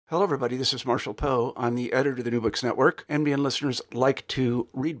Hello, everybody. This is Marshall Poe. I'm the editor of the New Books Network. NBN listeners like to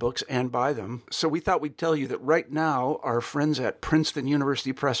read books and buy them. So we thought we'd tell you that right now, our friends at Princeton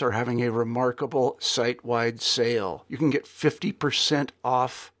University Press are having a remarkable site-wide sale. You can get 50%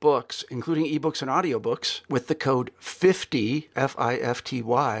 off books, including ebooks and audiobooks, with the code 50,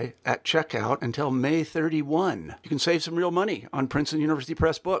 F-I-F-T-Y, at checkout until May 31. You can save some real money on Princeton University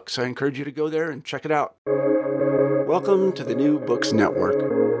Press books. I encourage you to go there and check it out. Welcome to the New Books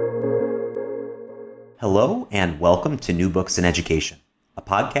Network. Hello and welcome to New Books in Education, a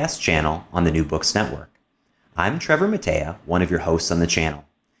podcast channel on the New Books Network. I'm Trevor Matea, one of your hosts on the channel.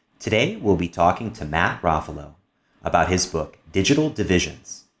 Today we'll be talking to Matt Rothalo about his book, Digital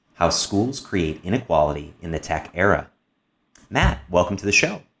Divisions: How Schools Create Inequality in the Tech Era. Matt, welcome to the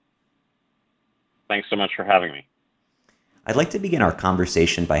show. Thanks so much for having me. I'd like to begin our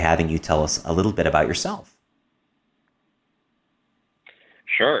conversation by having you tell us a little bit about yourself.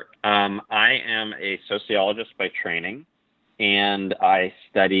 Sure. I am a sociologist by training, and I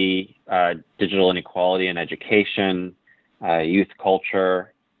study digital inequality in education, youth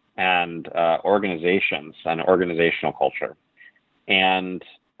culture, and organizations and organizational culture. And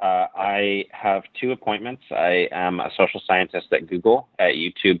I have two appointments. I am a social scientist at Google, at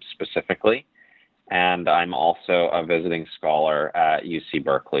YouTube specifically, and I'm also a visiting scholar at UC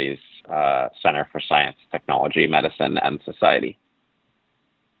Berkeley's Center for Science, Technology, Medicine, and Society.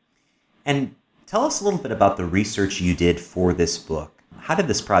 And tell us a little bit about the research you did for this book. How did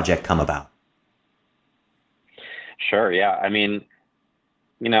this project come about? Sure, yeah. I mean,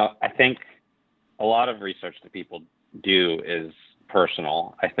 I think a lot of research that people do is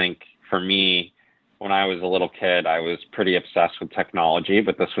personal. I think for me, when I was a little kid, I was pretty obsessed with technology,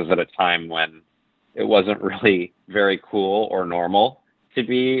 but this was at a time when it wasn't really very cool or normal to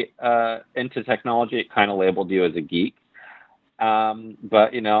be into technology. It kind of labeled you as a geek.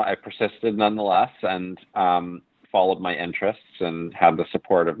 But I persisted nonetheless and followed my interests and had the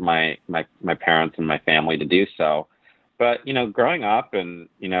support of my parents and my family to do so. But, growing up and,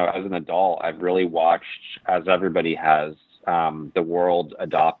 as an adult, I've really watched, as everybody has, the world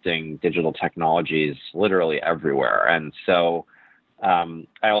adopting digital technologies literally everywhere. And so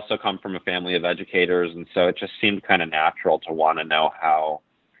I also come from a family of educators, and so it just seemed kind of natural to want to know how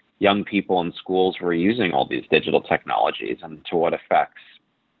young people in schools were using all these digital technologies and to what effects.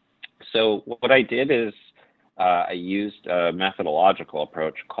 So what I did is I used a methodological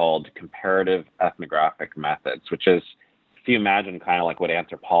approach called comparative ethnographic methods, which is, if you imagine kind of like what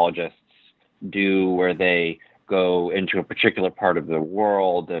anthropologists do, where they go into a particular part of the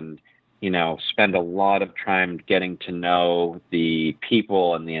world and, spend a lot of time getting to know the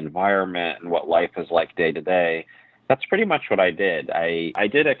people and the environment and what life is like day to day. That's pretty much what I did. I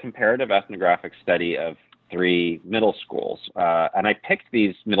did a comparative ethnographic study of 3 middle schools, and I picked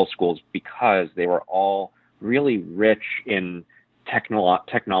these middle schools because they were all really rich in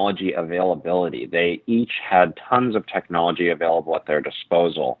technology availability. They each had tons of technology available at their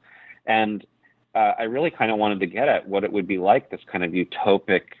disposal. And I really kind of wanted to get at what it would be like, this kind of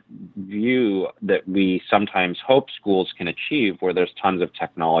utopic view that we sometimes hope schools can achieve, where there's tons of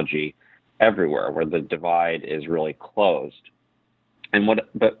technology everywhere, where the divide is really closed. And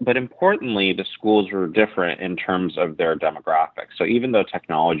but importantly, the schools were different in terms of their demographics. So even though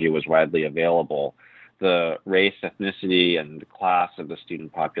technology was widely available, the race, ethnicity, and class of the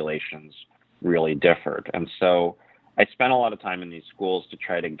student populations really differed. And so I spent a lot of time in these schools to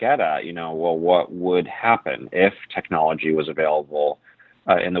try to get at, what would happen if technology was available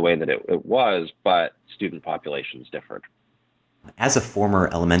in the way that it was, but student populations differed. As a former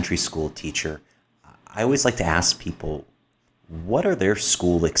elementary school teacher, I always like to ask people, what are their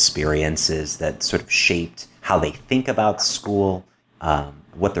school experiences that sort of shaped how they think about school,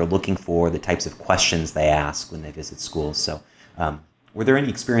 what they're looking for, the types of questions they ask when they visit schools. So were there any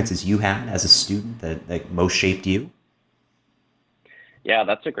experiences you had as a student that most shaped you? Yeah,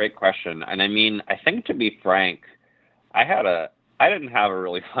 that's a great question. And I mean, I think, to be frank, I didn't have a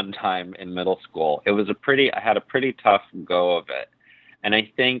really fun time in middle school. I had a pretty tough go of it. And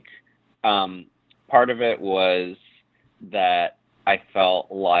I think part of it was that I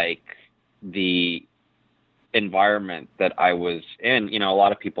felt like the environment that I was in, a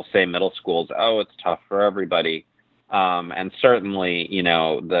lot of people say middle school's, it's tough for everybody. And certainly,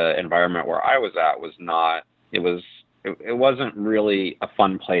 the environment where I was at was not, it wasn't really a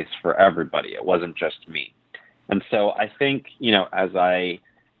fun place for everybody. It wasn't just me. And so I think, as I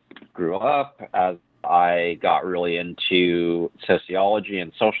grew up, as I got really into sociology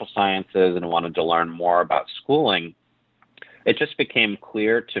and social sciences and wanted to learn more about schooling, it just became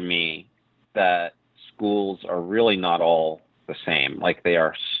clear to me that schools are really not all the same. Like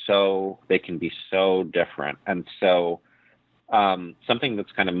they can be so different. And so something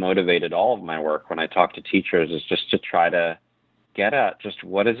that's kind of motivated all of my work when I talk to teachers is just to try to get at just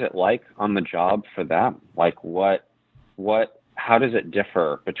what is it like on the job for them? Like how does it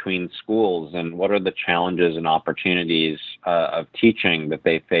differ between schools, and what are the challenges and opportunities of teaching that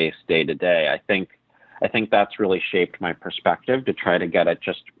they face day to day? I think that's really shaped my perspective to try to get at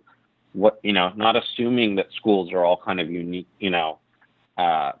just what, not assuming that schools are all kind of unique,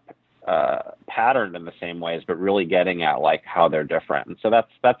 patterned in the same ways, but really getting at like how they're different. And so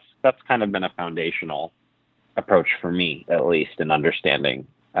that's kind of been a foundational approach for me, at least, in understanding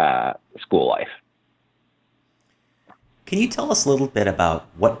school life. Can you tell us a little bit about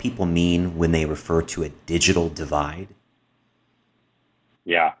what people mean when they refer to a digital divide?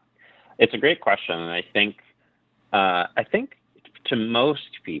 Yeah, it's a great question. And I think to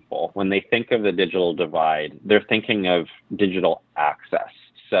most people, when they think of the digital divide, they're thinking of digital access.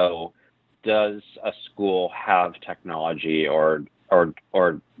 So does a school have technology or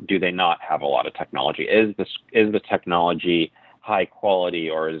do they not have a lot of technology? Is the technology high quality,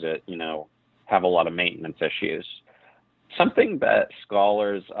 or is it, have a lot of maintenance issues? Something that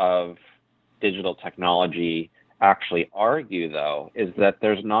scholars of digital technology actually argue, though, is that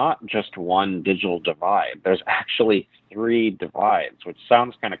there's not just one digital divide. There's actually 3 divides, which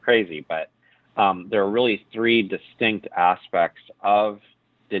sounds kind of crazy, but there are really 3 distinct aspects of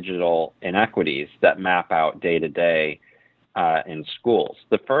digital inequities that map out day to day in schools.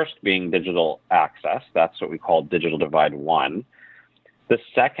 The first being digital access. That's what we call digital divide 1. The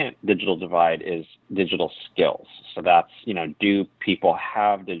second digital divide is digital skills. So that's, do people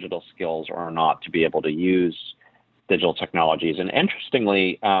have digital skills or not to be able to use digital technologies? And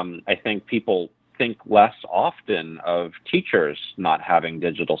interestingly, I think people think less often of teachers not having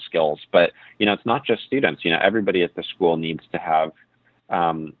digital skills, but, it's not just students. Everybody at the school needs to have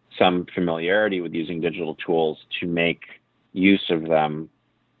some familiarity with using digital tools to make use of them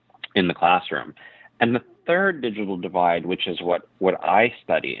in the classroom. And the third digital divide, which is what I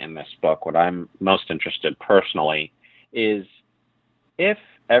study in this book, what I'm most interested personally, is if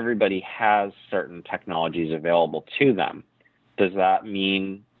everybody has certain technologies available to them, does that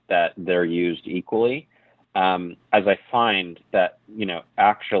mean that they're used equally? As I find that,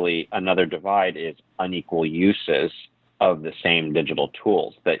 actually another divide is unequal uses of the same digital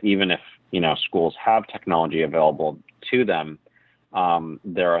tools, that even if, schools have technology available to them,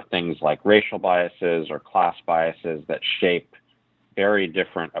 there are things like racial biases or class biases that shape very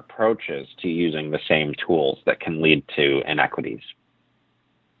different approaches to using the same tools that can lead to inequities.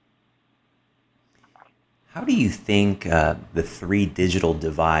 How do you think the 3 digital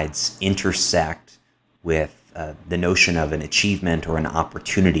divides intersect with the notion of an achievement or an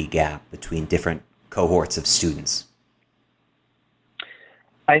opportunity gap between different cohorts of students?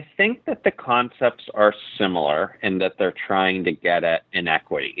 I think that the concepts are similar in that they're trying to get at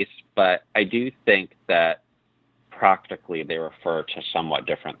inequities, but I do think that practically they refer to somewhat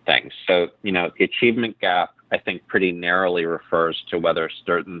different things. So, the achievement gap, I think, pretty narrowly refers to whether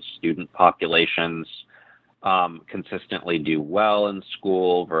certain student populations consistently do well in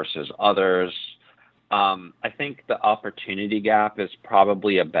school versus others. I think the opportunity gap is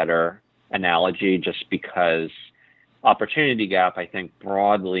probably a better analogy, just because opportunity gap, I think,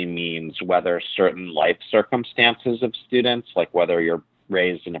 broadly means whether certain life circumstances of students, like whether you're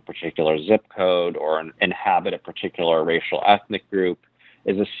raised in a particular zip code or inhabit a particular racial ethnic group,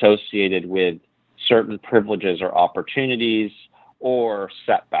 is associated with certain privileges or opportunities or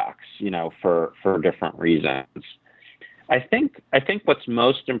setbacks, for different reasons. I think what's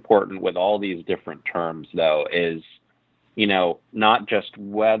most important with all these different terms, though, is not just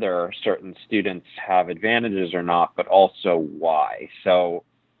whether certain students have advantages or not, but also why. So,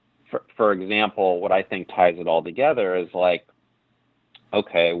 for example, what I think ties it all together is like,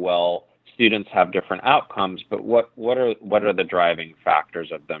 okay, well, students have different outcomes, but what are the driving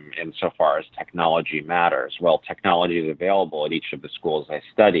factors of them insofar as technology matters? Well, technology is available at each of the schools I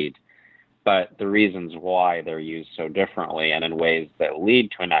studied, but the reasons why they're used so differently and in ways that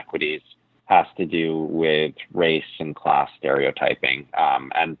lead to inequities has to do with race and class stereotyping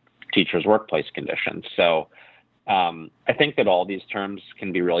and teachers' workplace conditions. So I think that all these terms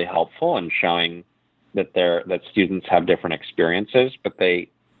can be really helpful in showing that students have different experiences, but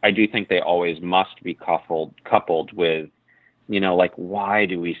I do think they always must be coupled with, like, why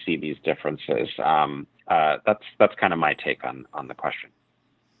do we see these differences? That's kind of my take on the question.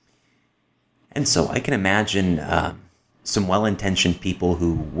 And so I can imagine some well-intentioned people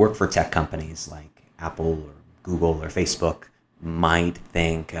who work for tech companies like Apple or Google or Facebook might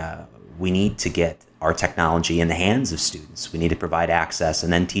think we need to get our technology in the hands of students. We need to provide access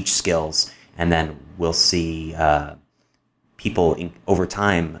and then teach skills. And then we'll see people over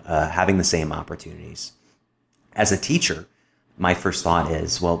time having the same opportunities. As a teacher, my first thought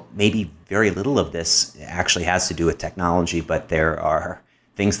is, well, maybe very little of this actually has to do with technology, but there are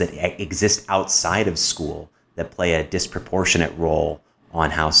things that exist outside of school that play a disproportionate role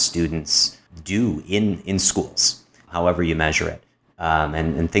on how students do in schools, however you measure it.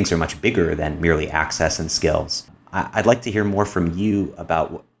 And things are much bigger than merely access and skills. I'd like to hear more from you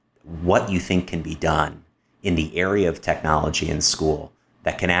about what you think can be done in the area of technology in school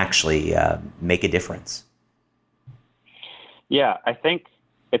that can actually make a difference. Yeah, I think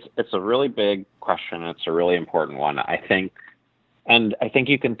it's a really big question. It's a really important one. I think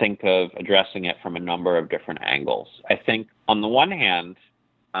you can think of addressing it from a number of different angles. I think on the one hand,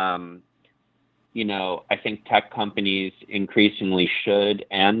 I think tech companies increasingly should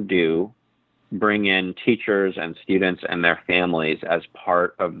and do bring in teachers and students and their families as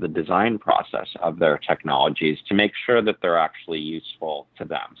part of the design process of their technologies to make sure that they're actually useful to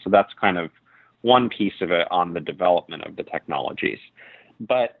them. So that's kind of one piece of it on the development of the technologies.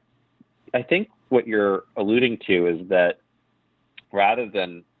 But I think what you're alluding to is that rather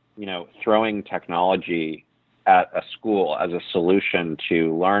than, throwing technology at a school as a solution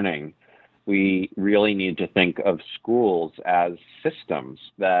to learning, we really need to think of schools as systems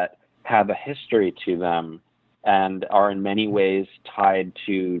that have a history to them and are in many ways tied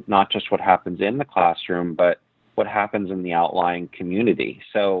to not just what happens in the classroom, but what happens in the outlying community.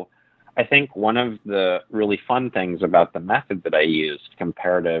 So I think one of the really fun things about the method that I used,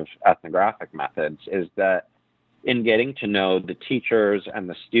 comparative ethnographic methods, is that in getting to know the teachers and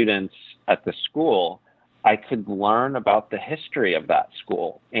the students at the school, I could learn about the history of that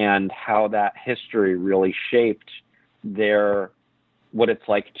school and how that history really shaped what it's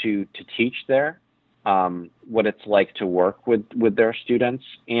like to teach there, what it's like to work with their students,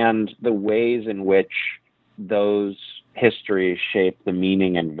 and the ways in which those histories shape the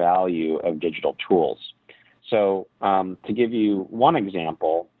meaning and value of digital tools. So to give you one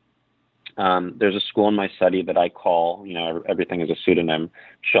example, there's a school in my study that I call, everything is a pseudonym,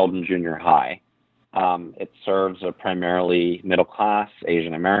 Sheldon Junior High. It serves a primarily middle-class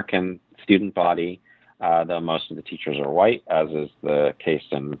Asian American student body, though most of the teachers are white, as is the case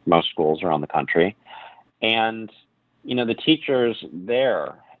in most schools around the country. And, the teachers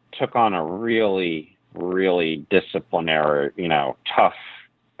there took on a really, really disciplinary, tough,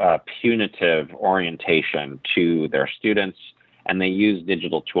 punitive orientation to their students, and they use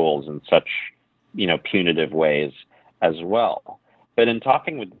digital tools in such, punitive ways as well. But in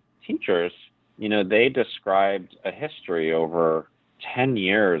talking with teachers, they described a history over 10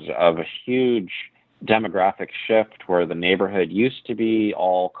 years of a huge demographic shift where the neighborhood used to be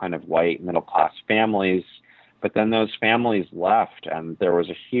all kind of white middle-class families, but then those families left and there was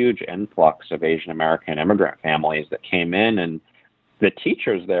a huge influx of Asian American immigrant families that came in, and the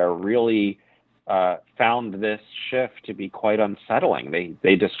teachers there really found this shift to be quite unsettling.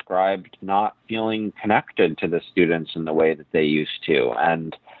 They described not feeling connected to the students in the way that they used to.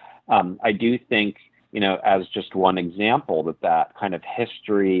 And I do think, as just one example, that kind of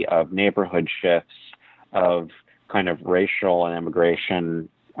history of neighborhood shifts, of kind of racial and immigration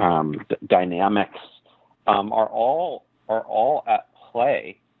dynamics are all at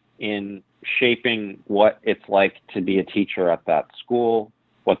play in shaping what it's like to be a teacher at that school,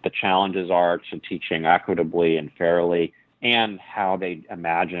 what the challenges are to teaching equitably and fairly, and how they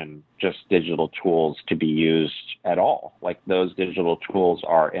imagine just digital tools to be used at all. Like those digital tools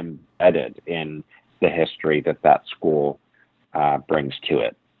are embedded in the history that school brings to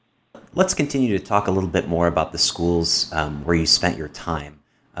it. Let's continue to talk a little bit more about the schools where you spent your time.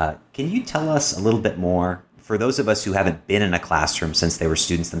 Can you tell us a little bit more, for those of us who haven't been in a classroom since they were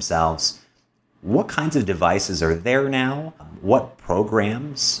students themselves, what kinds of devices are there now? What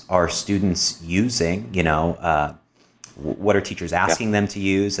programs are students using? What are teachers asking them to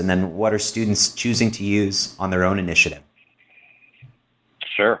use? And then what are students choosing to use on their own initiative?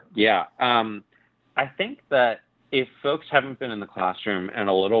 Sure. Yeah. I think that if folks haven't been in the classroom in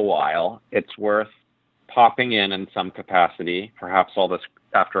a little while, it's worth popping in some capacity, perhaps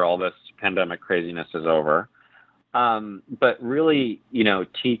after all this pandemic craziness is over. But really,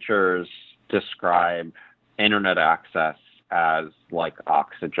 teachers describe internet access as like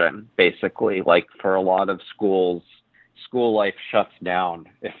oxygen, basically. Like for a lot of schools, school life shuts down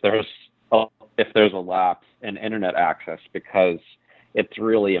if there's a lapse in internet access, because it's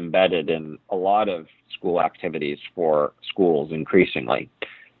really embedded in a lot of school activities for schools increasingly.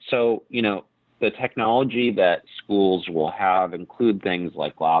 So, the technology that schools will have include things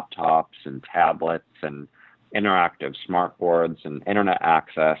like laptops and tablets and interactive smartboards and internet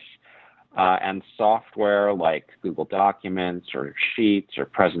access, and software like Google Documents or Sheets or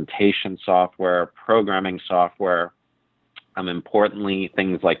presentation software, programming software. Importantly,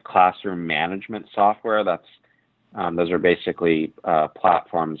 things like classroom management software. Those are basically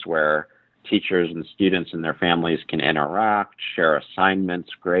platforms where teachers and students and their families can interact, share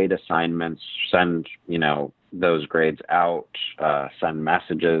assignments, grade assignments, send those grades out, send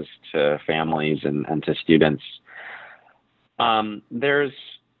messages to families and to students.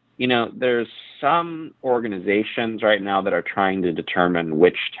 There's some organizations right now that are trying to determine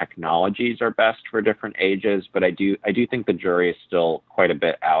which technologies are best for different ages, but I do think the jury is still quite a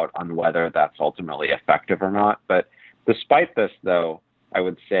bit out on whether that's ultimately effective or not. But despite this, though, I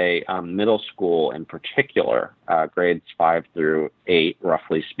would say middle school in particular, grades 5 through 8,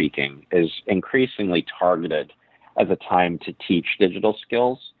 roughly speaking, is increasingly targeted as a time to teach digital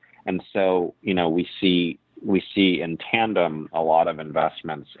skills. And so, we see in tandem a lot of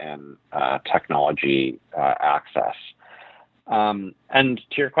investments in technology access. And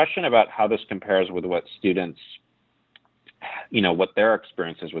to your question about how this compares with what students, what their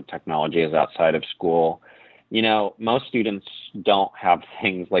experiences with technology is outside of school, most students don't have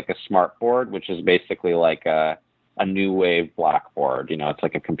things like a smartboard, which is basically like a new wave blackboard. It's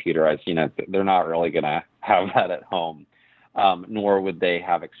like a computerized, they're not really going to have that at home. Nor would they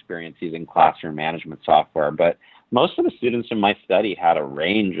have experience using classroom management software. But most of the students in my study had a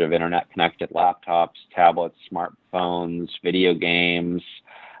range of internet-connected laptops, tablets, smartphones, video games.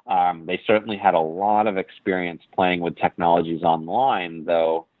 They certainly had a lot of experience playing with technologies online,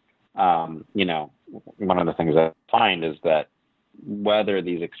 though, one of the things I find is that whether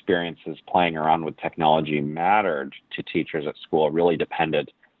these experiences playing around with technology mattered to teachers at school really depended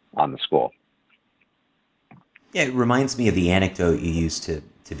on the school. Yeah, it reminds me of the anecdote you used to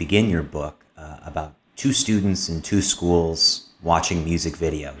begin your book about two students in two schools watching music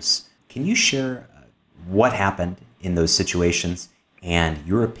videos. Can you share what happened in those situations and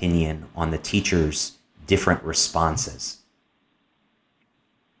your opinion on the teachers' different responses?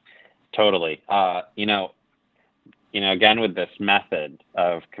 Totally. Again, with this method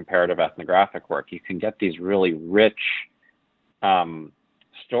of comparative ethnographic work, you can get these really rich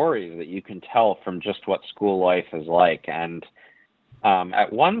stories that you can tell from just what school life is like. And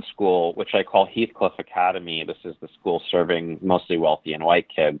at one school, which I call Heathcliff Academy, this is the school serving mostly wealthy and white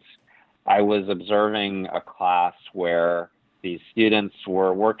kids, I was observing a class where these students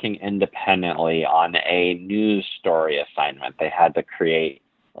were working independently on a news story assignment. They had to create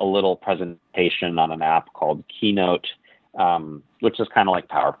a little presentation on an app called Keynote, which is kind of like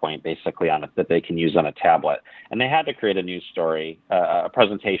PowerPoint, basically, that they can use on a tablet. And they had to create a news story, a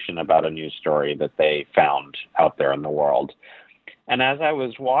presentation about a news story that they found out there in the world. And as I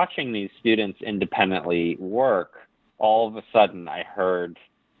was watching these students independently work, all of a sudden I heard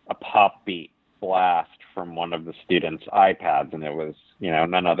a pop beat blast from one of the students' iPads, and it was,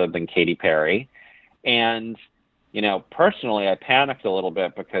 none other than Katy Perry. And personally, I panicked a little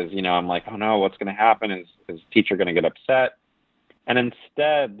bit because, I'm like, oh no, what's going to happen? Is the teacher going to get upset? And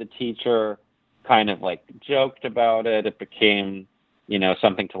instead, the teacher kind of like joked about it. It became,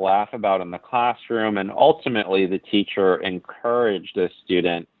 something to laugh about in the classroom. And ultimately, the teacher encouraged the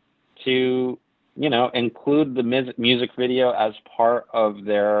student to, include the music video as part of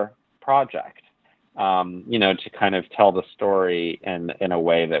their project, to kind of tell the story in a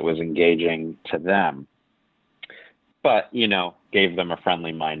way that was engaging to them. But, gave them a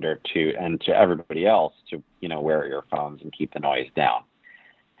friendly reminder to everybody else to, wear earphones and keep the noise down.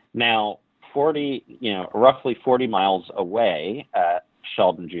 Now, roughly 40 miles away at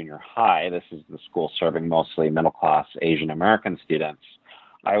Sheldon Junior High, this is the school serving mostly middle-class Asian American students,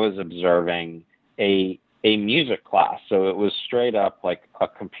 I was observing a music class. So it was straight up like a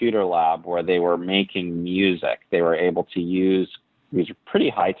computer lab where they were making music. They were able to use these pretty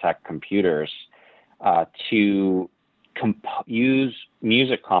high-tech computers to use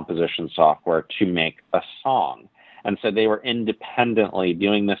music composition software to make a song. And so they were independently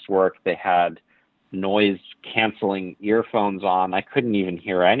doing this work. They had noise canceling earphones on. I couldn't even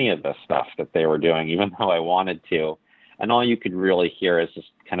hear any of the stuff that they were doing, even though I wanted to. And all you could really hear is just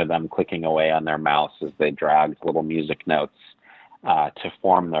kind of them clicking away on their mouse as they dragged little music notes to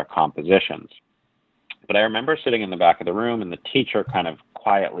form their compositions. But I remember sitting in the back of the room, and the teacher kind of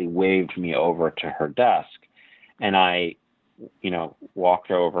quietly waved me over to her desk. And I, walked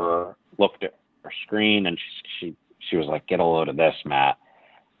over, looked at her screen, and she was like, "Get a load of this, Matt."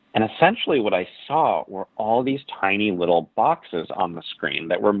 And essentially what I saw were all these tiny little boxes on the screen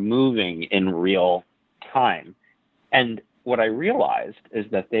that were moving in real time. And what I realized is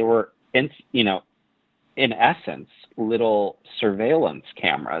that they were, in essence, little surveillance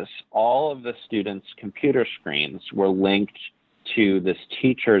cameras. All of the students' computer screens were linked to this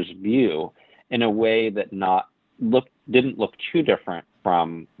teacher's view in a way that didn't look too different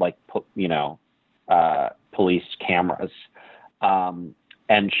from police cameras.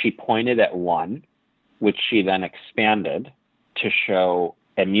 And she pointed at one, which she then expanded to show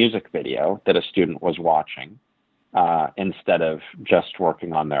a music video that a student was watching instead of just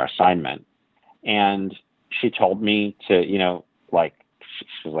working on their assignment. And she told me to, she was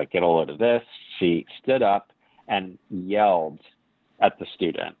like, get a load of this. She stood up and yelled at the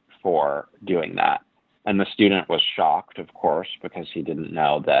student for doing that. And the student was shocked, of course, because he didn't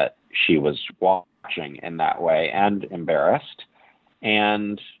know that she was watching in that way, and embarrassed,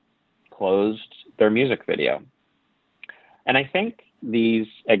 and closed their music video. And I think these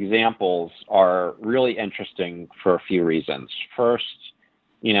examples are really interesting for a few reasons. First,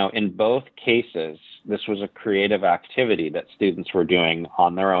 in both cases, this was a creative activity that students were doing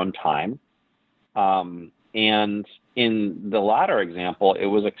on their own time. And in the latter example, it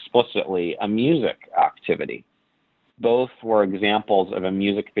was explicitly a music activity. Both were examples of a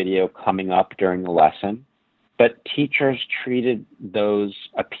music video coming up during the lesson, but teachers treated those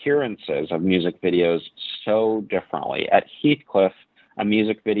appearances of music videos so differently. At Heathcliff, a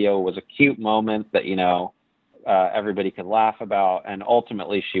music video was a cute moment that, everybody could laugh about, and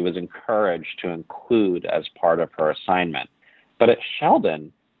ultimately she was encouraged to include as part of her assignment. But at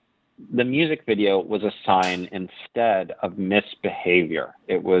Sheldon, the music video was a sign instead of misbehavior.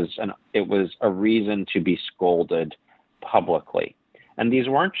 It was a reason to be scolded publicly. And these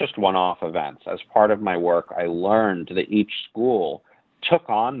weren't just one-off events. As part of my work, I learned that each school took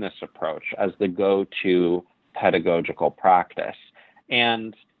on this approach as the go-to pedagogical practice.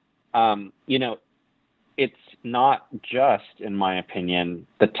 And, it's not just, in my opinion,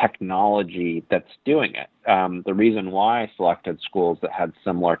 the technology that's doing it. The reason why I selected schools that had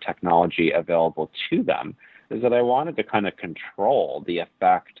similar technology available to them is that I wanted to kind of control the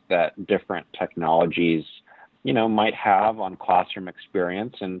effect that different technologies, might have on classroom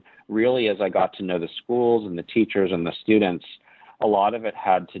experience. And really, as I got to know the schools and the teachers and the students, a lot of it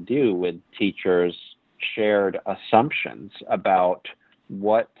had to do with teachers' shared assumptions about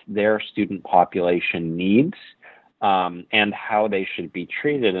what their student population needs and how they should be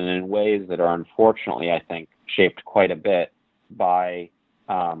treated, and in ways that are unfortunately, I think, shaped quite a bit by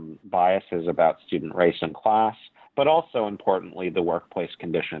biases about student race and class, but also, importantly, the workplace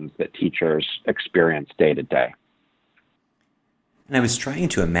conditions that teachers experience day to day. And I was trying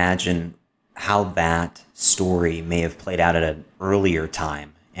to imagine how that story may have played out at an earlier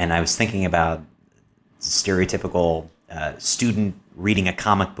time. And I was thinking about stereotypical student reading a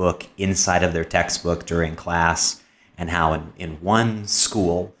comic book inside of their textbook during class, and how in one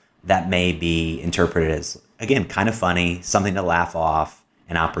school that may be interpreted as, again, kind of funny, something to laugh off,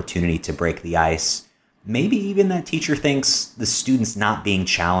 an opportunity to break the ice. Maybe even that teacher thinks the student's not being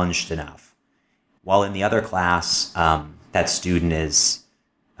challenged enough, while in the other class, that student is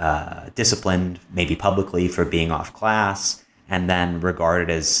disciplined, maybe publicly, for being off class, and then regarded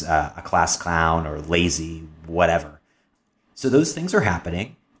as a class clown or lazy, whatever. So those things are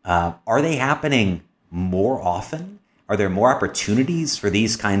happening. Are they happening more often? Are there more opportunities for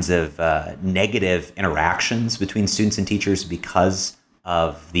these kinds of negative interactions between students and teachers because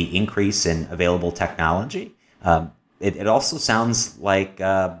of the increase in available technology? It also sounds like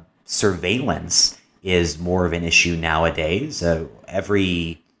surveillance is more of an issue nowadays.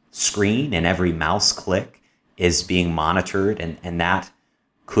 Every screen and every mouse click is being monitored, and that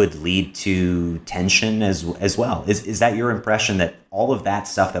could lead to tension as well. Is that your impression, that all of that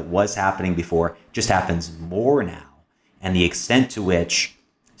stuff that was happening before just happens more now, and the extent to which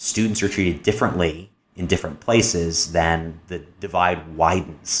students are treated differently in different places, then the divide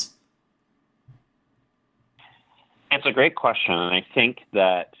widens? It's a great question. And I think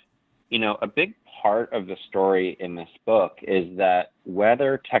that, a big part of the story in this book is that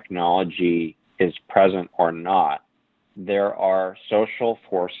whether technology is present or not, there are social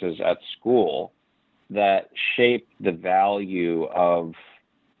forces at school that shape the value of,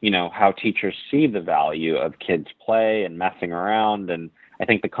 how teachers see the value of kids' play and messing around. And I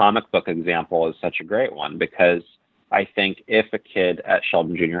think the comic book example is such a great one, because I think if a kid at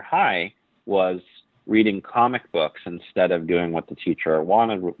Sheldon Junior High was reading comic books instead of doing what the teacher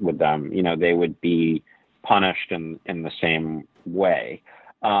wanted with them, they would be punished in the same way,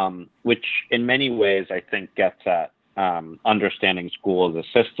 which in many ways I think gets at understanding school as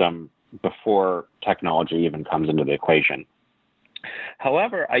a system before technology even comes into the equation.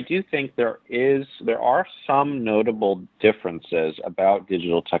 However, I do think there are some notable differences about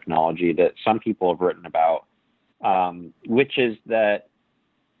digital technology that some people have written about, which is that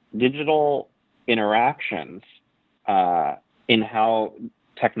digital interactions in how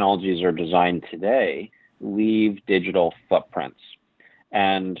technologies are designed today leave digital footprints.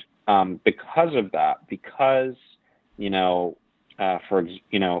 And because of that, because, for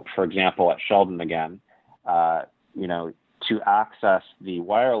example, at Sheldon again, to access the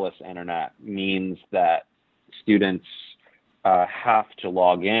wireless internet means that students have to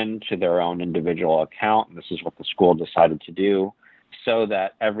log in to their own individual account. And this is what the school decided to do, so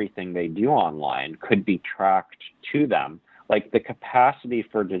that everything they do online could be tracked to them. Like the capacity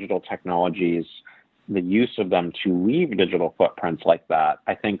for digital technologies, the use of them to leave digital footprints like that,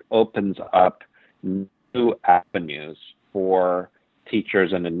 I think opens up new avenues for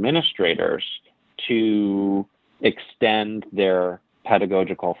teachers and administrators to extend their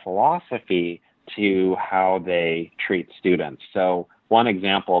pedagogical philosophy to how they treat students. So one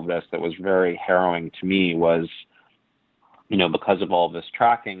example of this that was very harrowing to me was, because of all of this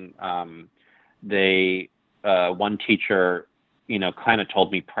tracking, one teacher, kind of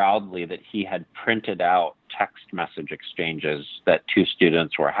told me proudly that he had printed out text message exchanges that two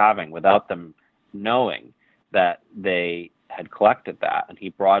students were having without them knowing that they had collected that. And he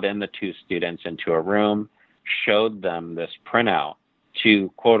brought in the two students into a room, showed them this printout to,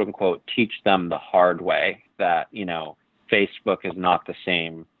 quote unquote, teach them the hard way that, Facebook is not the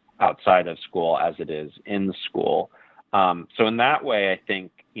same outside of school as it is in school. So in that way, I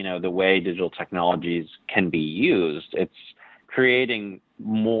think, the way digital technologies can be used, it's creating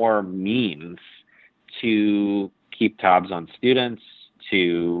more means to keep tabs on students,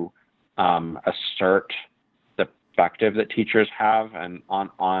 to assert the perspective that teachers have and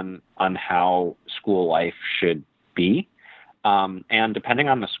on how school life should be. And depending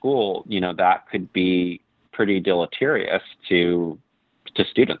on the school, that could be pretty deleterious to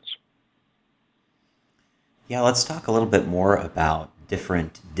students. Yeah, let's talk a little bit more about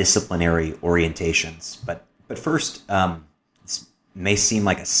different disciplinary orientations. But first, this may seem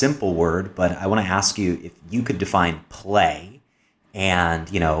like a simple word, but I want to ask you if you could define play and,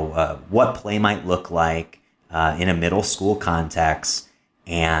 what play might look like in a middle school context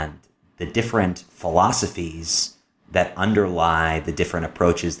and the different philosophies that underlie the different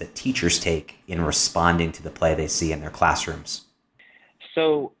approaches that teachers take in responding to the play they see in their classrooms.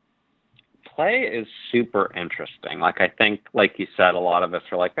 So play is super interesting. I think, like you said, a lot of us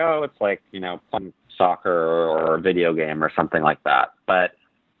are like, oh, it's like, playing soccer or a video game or something like that. But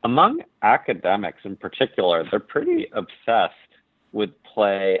among academics in particular, they're pretty obsessed with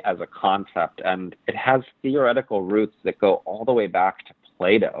play as a concept. And it has theoretical roots that go all the way back to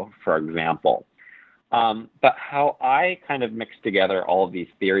Plato, for example. But how I kind of mix together all of these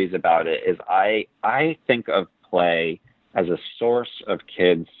theories about it is I think of play as a source of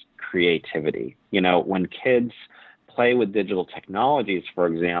kids' creativity. When kids play with digital technologies, for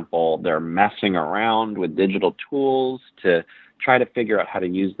example, they're messing around with digital tools to try to figure out how to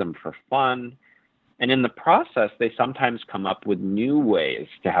use them for fun. And in the process, they sometimes come up with new ways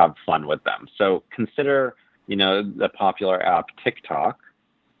to have fun with them. So consider, the popular app TikTok.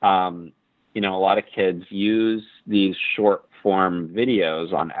 A lot of kids use these short form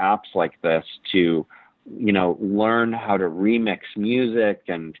videos on apps like this to, learn how to remix music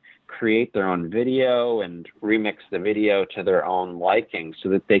and create their own video and remix the video to their own liking so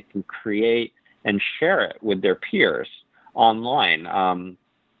that they can create and share it with their peers online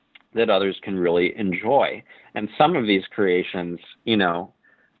that others can really enjoy. And some of these creations,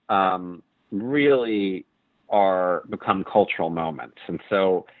 really become cultural moments. And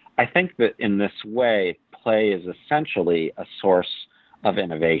so I think that in this way, play is essentially a source of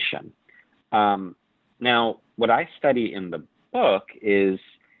innovation. Now, what I study in the book is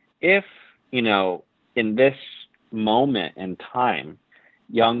if, in this moment in time,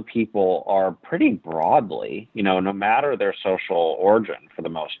 young people are pretty broadly, no matter their social origin for the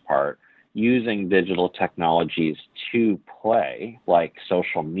most part, using digital technologies to play, like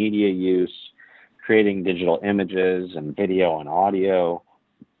social media use, creating digital images and video and audio,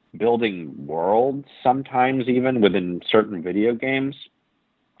 building worlds sometimes even within certain video games.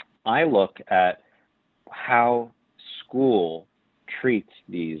 I look at how school treats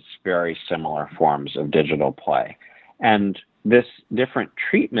these very similar forms of digital play. And this different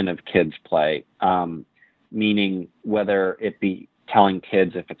treatment of kids' play, meaning whether it be telling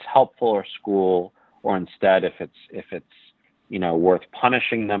kids if it's helpful or school, or instead if it's worth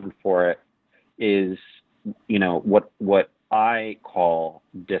punishing them for it, is what I call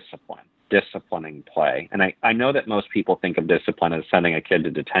disciplining play. And I know that most people think of discipline as sending a kid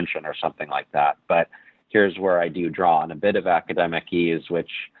to detention or something like that, but here's where I do draw on a bit of academic ease,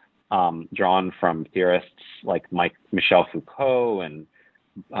 which drawn from theorists like Michel Foucault and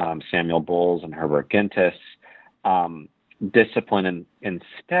Samuel Bowles and Herbert Gintis. Discipline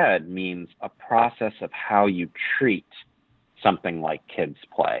instead means a process of how you treat something like kids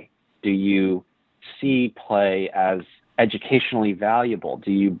play. Do you see play as educationally valuable?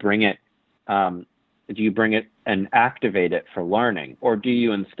 Do you bring it and activate it for learning, or do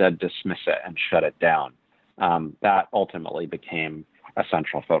you instead dismiss it and shut it down? That ultimately became a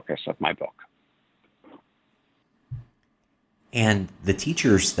central focus of my book. And the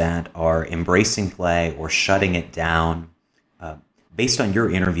teachers that are embracing play or shutting it down, based on your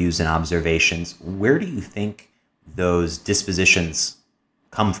interviews and observations, where do you think those dispositions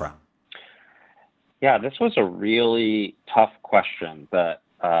come from? Yeah, this was a really tough question that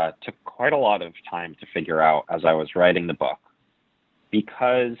took quite a lot of time to figure out as I was writing the book,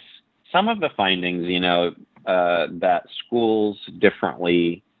 because some of the findings, that schools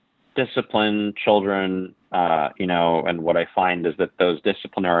differently discipline children, and what I find is that those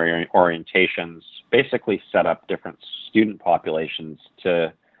disciplinary orientations basically set up different student populations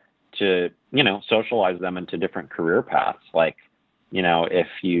to socialize them into different career paths. Like, if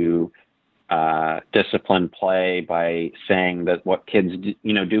you discipline play by saying that what kids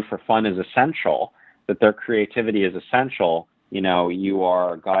do for fun is essential, that their creativity is essential, you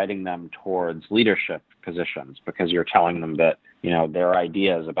are guiding them towards leadership positions because you're telling them that their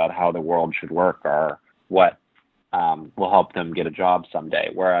ideas about how the world should work are what will help them get a job someday.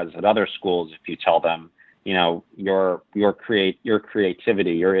 Whereas at other schools, if you tell them your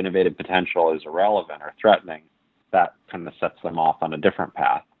creativity, your innovative potential is irrelevant or threatening, that kind of sets them off on a different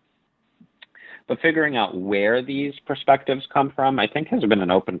path. But figuring out where these perspectives come from, I think, has been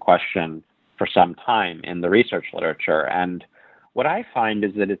an open question for some time in the research literature. And what I find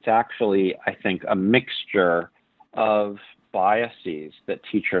is that it's actually, I think, a mixture of biases that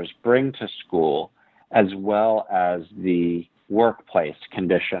teachers bring to school, as well as the workplace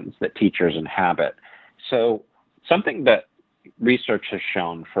conditions that teachers inhabit. So something that research has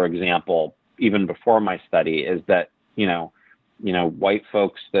shown, for example, even before my study, is that, white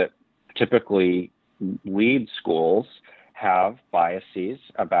folks that typically lead schools have biases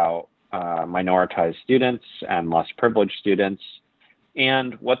about minoritized students and less privileged students.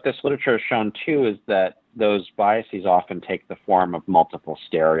 And what this literature has shown too is that those biases often take the form of multiple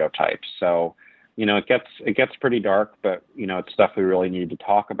stereotypes. So, it gets pretty dark, but it's stuff we really need to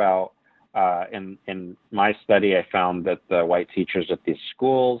talk about. In my study, I found that the white teachers at these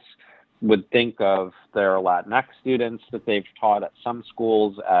schools would think of their Latinx students that they've taught at some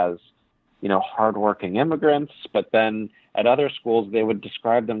schools as hardworking immigrants, but then at other schools, they would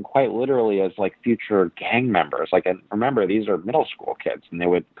describe them quite literally as like future gang members. And remember, these are middle school kids, and they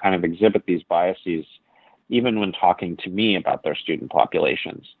would kind of exhibit these biases even when talking to me about their student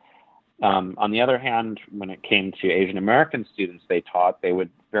populations. On the other hand, when it came to Asian American students they taught, they would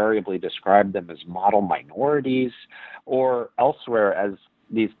variably describe them as model minorities, or elsewhere as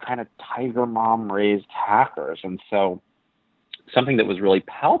these kind of tiger mom raised hackers. And so something that was really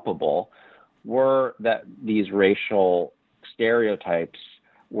palpable were that these racial stereotypes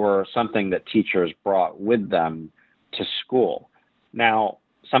were something that teachers brought with them to school. Now,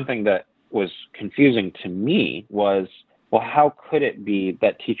 something that was confusing to me was, well, how could it be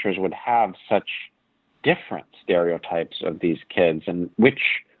that teachers would have such different stereotypes of these kids, and which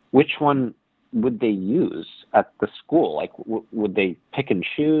one would they use at the school? Would they pick and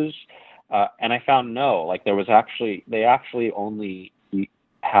choose? And I found no. They actually only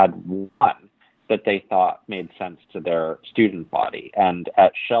had one that they thought made sense to their student body. And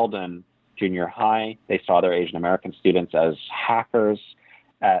at Sheldon Junior High, they saw their Asian American students as hackers.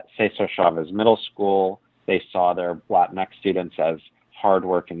 At Cesar Chavez Middle School, they saw their Latinx students as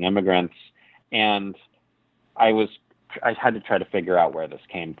hardworking immigrants. And I had to try to figure out where this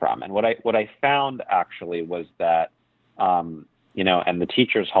came from. And what I found actually was that, and the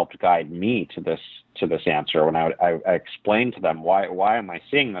teachers helped guide me to this answer when I explained to them why am I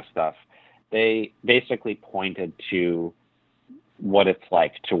seeing this stuff. They basically pointed to what it's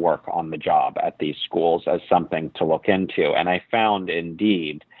like to work on the job at these schools as something to look into. And I found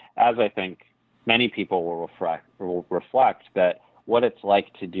indeed, as I think many people will reflect, that what it's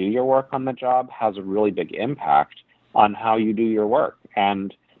like to do your work on the job has a really big impact on how you do your work.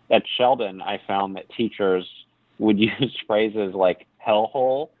 And at Sheldon, I found that teachers would use phrases like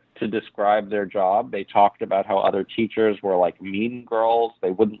hellhole to describe their job. They talked about how other teachers were like mean girls. They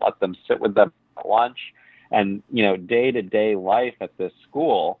wouldn't let them sit with them at lunch. And, day-to-day life at this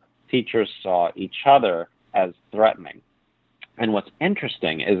school, teachers saw each other as threatening. And what's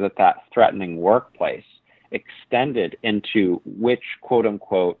interesting is that threatening workplace extended into which, quote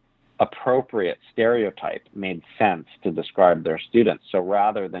unquote, appropriate stereotype made sense to describe their students. So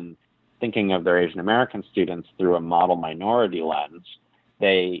rather than thinking of their Asian American students through a model minority lens,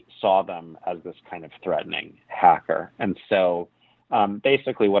 they saw them as this kind of threatening hacker. And so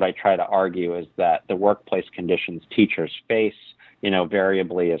basically what I try to argue is that the workplace conditions teachers face,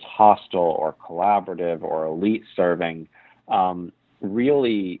 variably as hostile or collaborative or elite serving,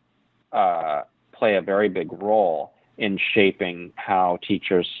 really play a very big role in shaping how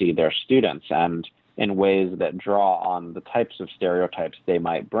teachers see their students, and in ways that draw on the types of stereotypes they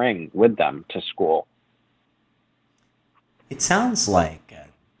might bring with them to school. It sounds like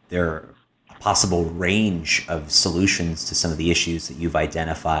there are a possible range of solutions to some of the issues that you've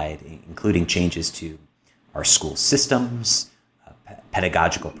identified, including changes to our school systems,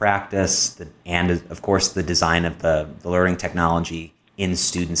 pedagogical practice, and of course the design of the learning technology in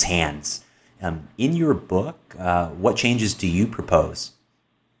students' hands. In your book, what changes do you propose?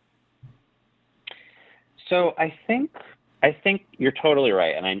 So I think you're totally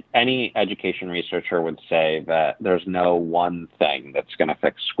right. And any education researcher would say that there's no one thing that's going to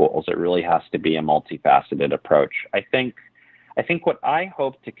fix schools. It really has to be a multifaceted approach. I think what I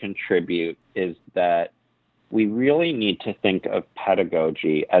hope to contribute is that we really need to think of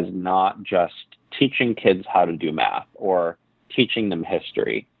pedagogy as not just teaching kids how to do math or teaching them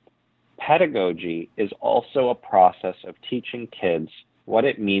history. Pedagogy is also a process of teaching kids what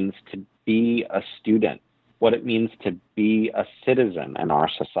it means to be a student, what it means to be a citizen in our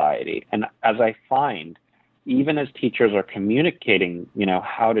society. And as I find, even as teachers are communicating,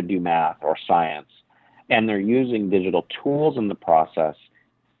 how to do math or science, and they're using digital tools in the process,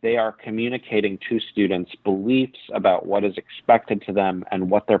 they are communicating to students beliefs about what is expected to them and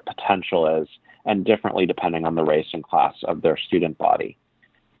what their potential is, and differently depending on the race and class of their student body.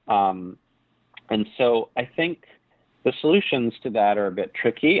 And so I think the solutions to that are a bit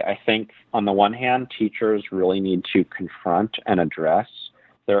tricky. I think on the one hand, teachers really need to confront and address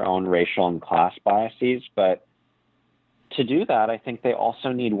their own racial and class biases. But to do that, I think they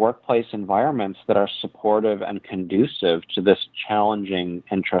also need workplace environments that are supportive and conducive to this challenging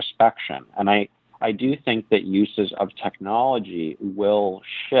introspection. And I do think that uses of technology will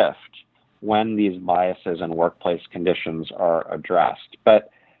shift when these biases and workplace conditions are addressed.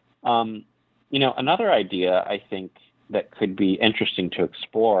 But another idea I think that could be interesting to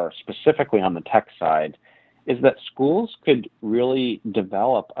explore, specifically on the tech side, is that schools could really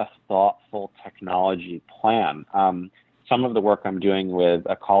develop a thoughtful technology plan. Some of the work I'm doing with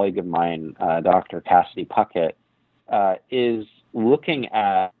a colleague of mine, Dr. Cassidy Puckett, is looking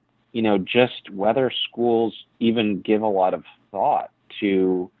at, just whether schools even give a lot of thought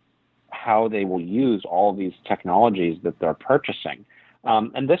to how they will use all these technologies that they're purchasing.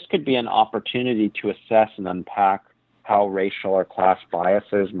 And this could be an opportunity to assess and unpack how racial or class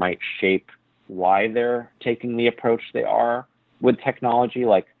biases might shape why they're taking the approach they are with technology.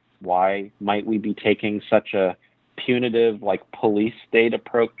 Like, why might we be taking such a punitive, like police state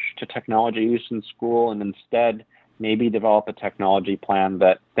approach to technology use in school, and instead maybe develop a technology plan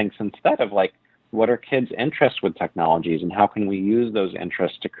that thinks instead of like, what are kids' interests with technologies and how can we use those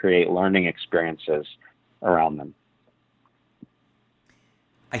interests to create learning experiences around them?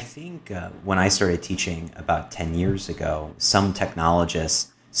 I think when I started teaching about 10 years ago, some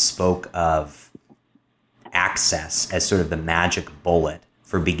technologists spoke of access as sort of the magic bullet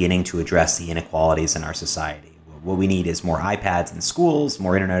for beginning to address the inequalities in our society. What we need is more iPads in schools,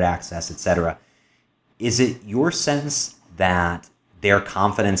 more internet access, etc. Is it your sense that their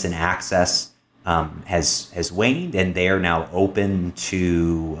confidence in access has waned and they are now open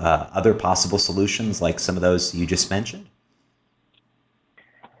to other possible solutions like some of those you just mentioned?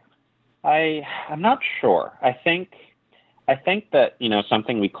 I'm not sure. I think that,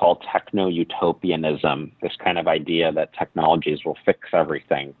 something we call techno-utopianism, this kind of idea that technologies will fix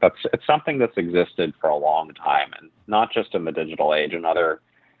everything, it's something that's existed for a long time, and not just in the digital age and other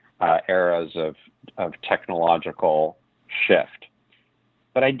eras of technological shift.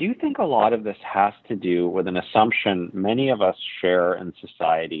 But I do think a lot of this has to do with an assumption many of us share in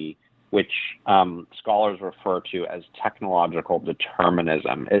society, which scholars refer to as technological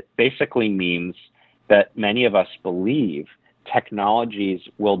determinism. It basically means that many of us believe technologies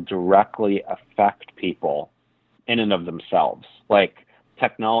will directly affect people in and of themselves. Like,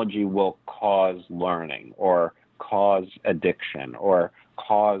 technology will cause learning or cause addiction or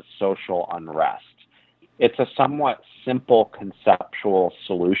cause social unrest. It's a somewhat simple conceptual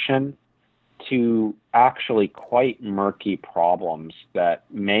solution to actually quite murky problems that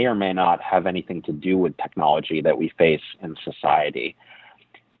may or may not have anything to do with technology that we face in society.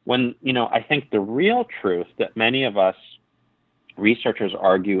 When, I think the real truth that many of us researchers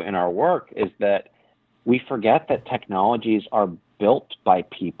argue in our work is that we forget that technologies are built by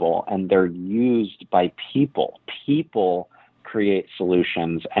people and they're used by people. People create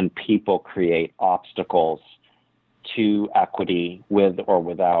solutions and people create obstacles to equity with or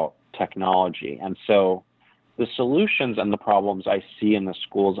without technology. And so the solutions and the problems I see in the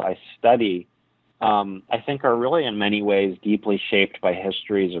schools I study, I think are really in many ways deeply shaped by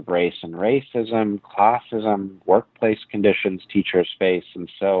histories of race and racism, classism, workplace conditions teachers face. And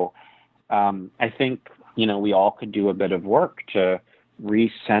so I think, we all could do a bit of work to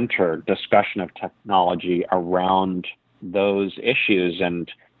recenter discussion of technology around those issues and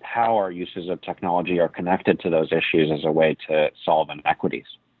how our uses of technology are connected to those issues as a way to solve inequities.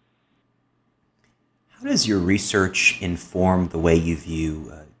 How does your research inform the way you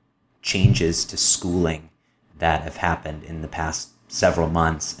view changes to schooling that have happened in the past several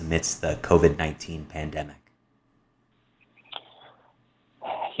months amidst the COVID-19 pandemic?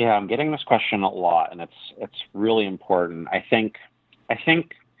 Yeah, I'm getting this question a lot, and it's really important. I think,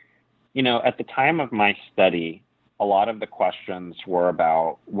 at the time of my study, a lot of the questions were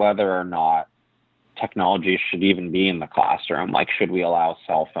about whether or not technology should even be in the classroom. Like, should we allow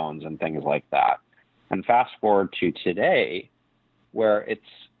cell phones and things like that? And fast forward to today, where it's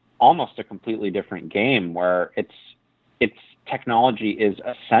almost a completely different game, where it's technology is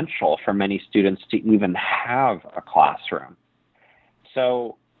essential for many students to even have a classroom.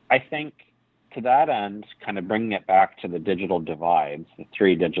 So I think to that end, kind of bringing it back to the digital divides, the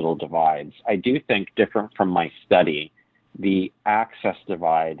 3 digital divides, I do think, different from my study, the access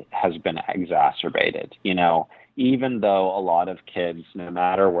divide has been exacerbated. Even though a lot of kids, no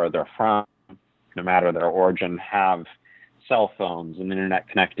matter where they're from, no matter their origin, have cell phones and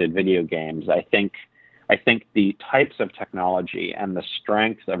internet-connected video games, I think the types of technology and the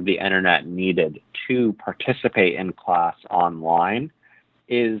strength of the internet needed to participate in class online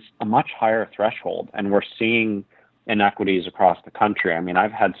is a much higher threshold. And we're seeing inequities across the country. I mean,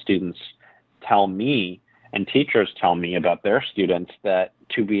 I've had students tell me and teachers tell me about their students that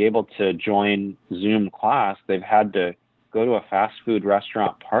to be able to join Zoom class, they've had to go to a fast food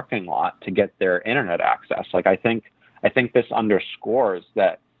restaurant parking lot to get their internet access. Like, I think this underscores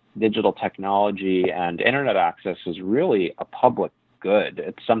that digital technology and internet access is really a public good.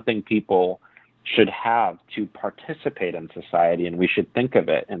 It's something people should have to participate in society, and we should think of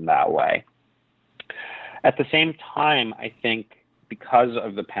it in that way. At the same time, I think because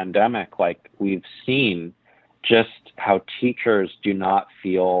of the pandemic, like, we've seen just how teachers do not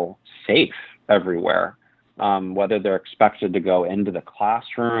feel safe everywhere, whether they're expected to go into the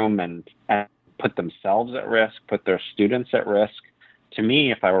classroom and put themselves at risk, put their students at risk. To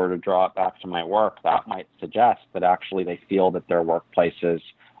me, if I were to draw it back to my work, that might suggest that actually they feel that their workplaces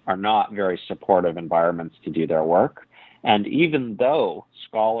are not very supportive environments to do their work. And even though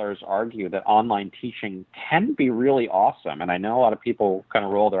scholars argue that online teaching can be really awesome, and I know a lot of people kind of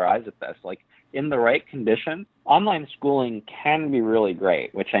roll their eyes at this, like, in the right condition, online schooling can be really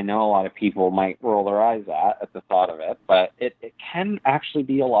great, which I know a lot of people might roll their eyes at the thought of it, but it can actually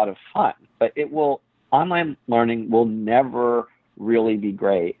be a lot of fun. But online learning will never really be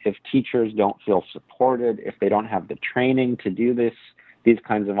great if teachers don't feel supported, if they don't have the training to do these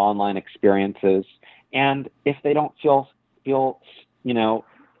kinds of online experiences, and if they don't feel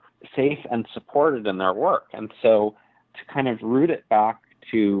safe and supported in their work. And so to kind of root it back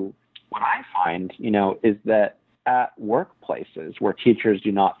to what I find, is that at workplaces where teachers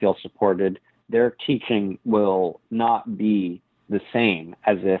do not feel supported, their teaching will not be the same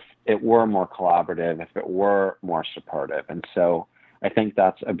as if it were more collaborative, if it were more supportive. And so I think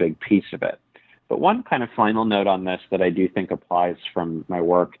that's a big piece of it. But one kind of final note on this that I do think applies from my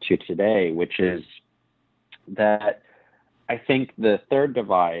work to today, which is that I think the third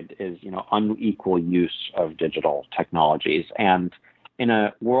divide is, unequal use of digital technologies. And in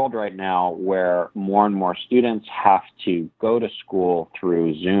a world right now where more and more students have to go to school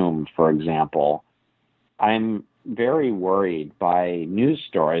through Zoom, for example, I'm very worried by news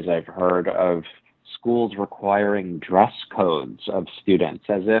stories I've heard of schools requiring dress codes of students,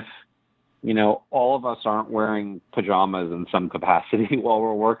 as if, all of us aren't wearing pajamas in some capacity while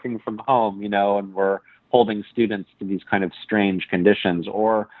we're working from home, and we're holding students to these kind of strange conditions.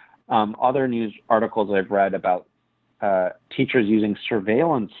 Or other news articles I've read about teachers using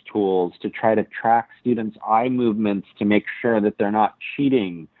surveillance tools to try to track students' eye movements to make sure that they're not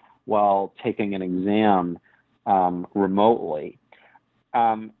cheating while taking an exam remotely.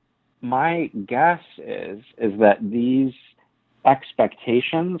 my guess is that these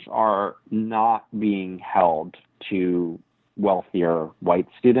expectations are not being held to wealthier white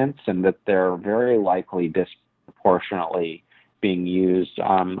students, and that they're very likely disproportionately being used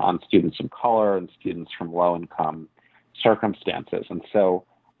on students of color and students from low income circumstances. And so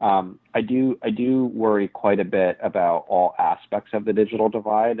I do worry quite a bit about all aspects of the digital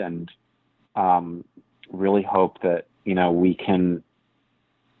divide, and really hope that, we can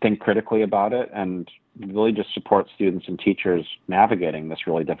think critically about it and really just support students and teachers navigating this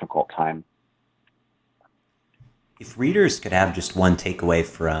really difficult time. If readers could have just one takeaway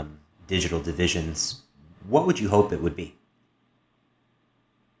from Digital Divisions, what would you hope it would be?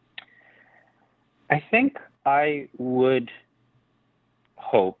 I think I would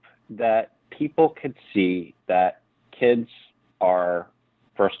hope that people could see that kids are,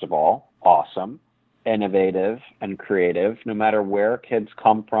 first of all, awesome, innovative, and creative. No matter where kids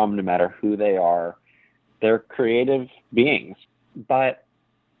come from, no matter who they are, they're creative beings. But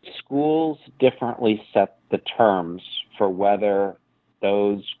schools differently set the terms for whether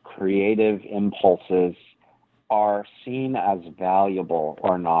those creative impulses are seen as valuable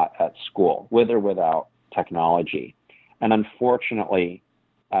or not at school, with or without technology. And unfortunately,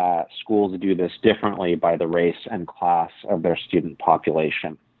 schools do this differently by the race and class of their student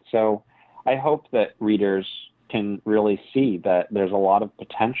population. So I hope that readers can really see that there's a lot of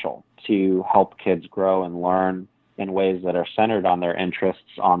potential to help kids grow and learn in ways that are centered on their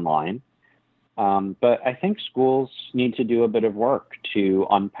interests online. But I think schools need to do a bit of work to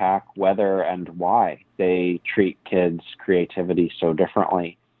unpack whether and why they treat kids' creativity so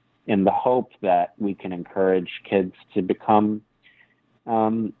differently, in the hope that we can encourage kids to become,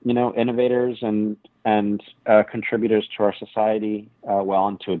 innovators and contributors to our society well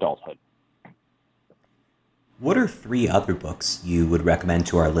into adulthood. What are 3 other books you would recommend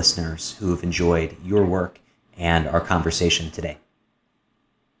to our listeners who have enjoyed your work and our conversation today?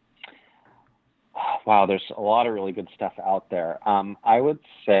 Wow, there's a lot of really good stuff out there. I would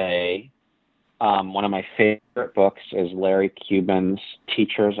say one of my favorite books is Larry Cuban's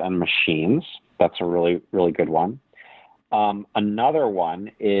Teachers and Machines. That's a really, really good one. Another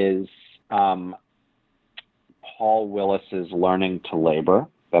one is Paul Willis's Learning to Labor.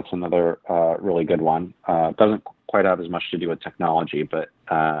 That's another really good one. Doesn't quite have as much to do with technology, but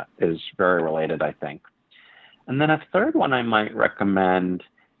is very related, I think. And then a third one I might recommend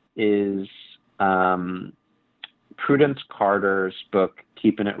is Prudence Carter's book,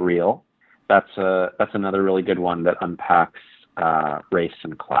 Keeping It Real. That's another really good one that unpacks race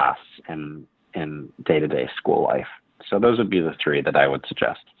and class in day-to-day school life. So those would be the 3 that I would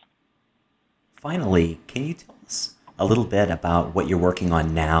suggest. Finally, can you tell us a little bit about what you're working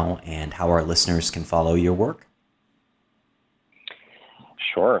on now and how our listeners can follow your work?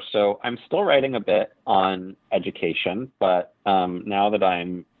 Sure. So I'm still writing a bit on education, but now that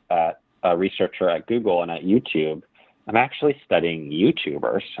I'm a researcher at Google and at YouTube, I'm actually studying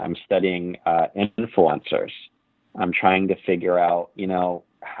YouTubers. I'm studying influencers. I'm trying to figure out,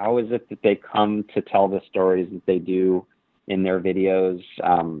 how is it that they come to tell the stories that they do in their videos?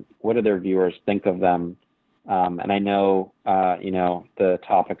 What do their viewers think of them? And I know, the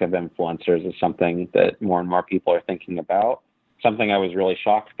topic of influencers is something that more and more people are thinking about. Something I was really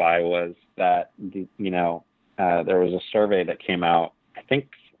shocked by was that, there was a survey that came out, I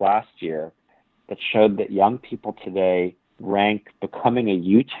think last year, that showed that young people today rank becoming a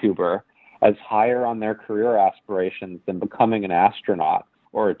YouTuber as higher on their career aspirations than becoming an astronaut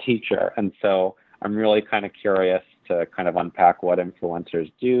or a teacher. And so I'm really kind of curious to kind of unpack what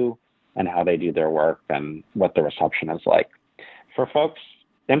influencers do and how they do their work and what the reception is like. For folks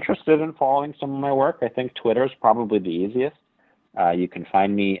interested in following some of my work, I think Twitter is probably the easiest. You can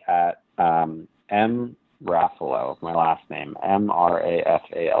find me at M. Raffalow, my last name,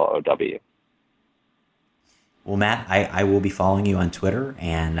 MRAFALOW. Well, Matt, I will be following you on Twitter,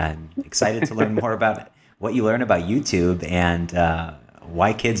 and I'm excited to learn more about what you learn about YouTube and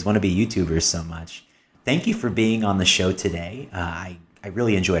why kids want to be YouTubers so much. Thank you for being on the show today. I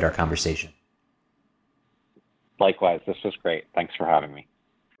really enjoyed our conversation. Likewise, this was great. Thanks for having me.